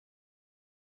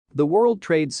The World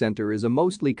Trade Center is a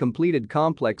mostly completed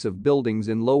complex of buildings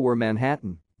in Lower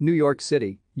Manhattan, New York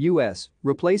City, U.S.,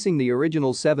 replacing the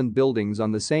original 7 buildings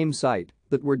on the same site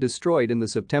that were destroyed in the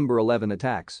September 11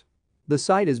 attacks. The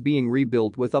site is being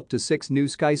rebuilt with up to 6 new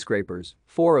skyscrapers,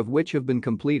 4 of which have been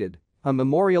completed, a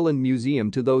memorial and museum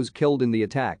to those killed in the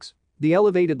attacks, the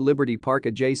elevated Liberty Park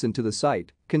adjacent to the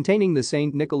site, containing the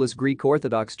St. Nicholas Greek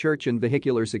Orthodox Church and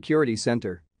Vehicular Security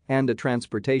Center, and a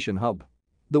transportation hub.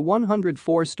 The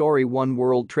 104-story One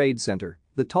World Trade Center,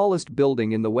 the tallest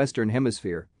building in the Western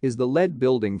Hemisphere, is the lead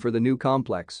building for the new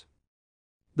complex.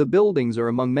 The buildings are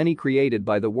among many created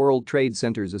by the World Trade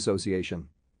Centers Association.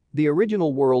 The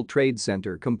original World Trade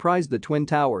Center comprised the Twin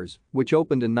Towers, which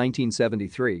opened in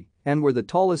 1973 and were the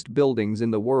tallest buildings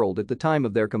in the world at the time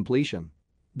of their completion.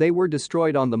 They were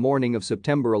destroyed on the morning of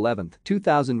September 11,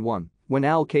 2001, when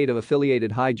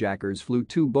al-Qaeda-affiliated hijackers flew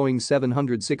 2 Boeing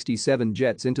 767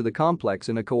 jets into the complex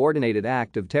in a coordinated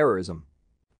act of terrorism.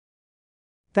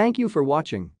 Thank you for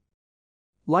watching.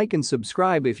 Like and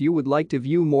subscribe if you would like to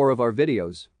view more of our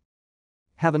videos.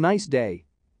 Have a nice day.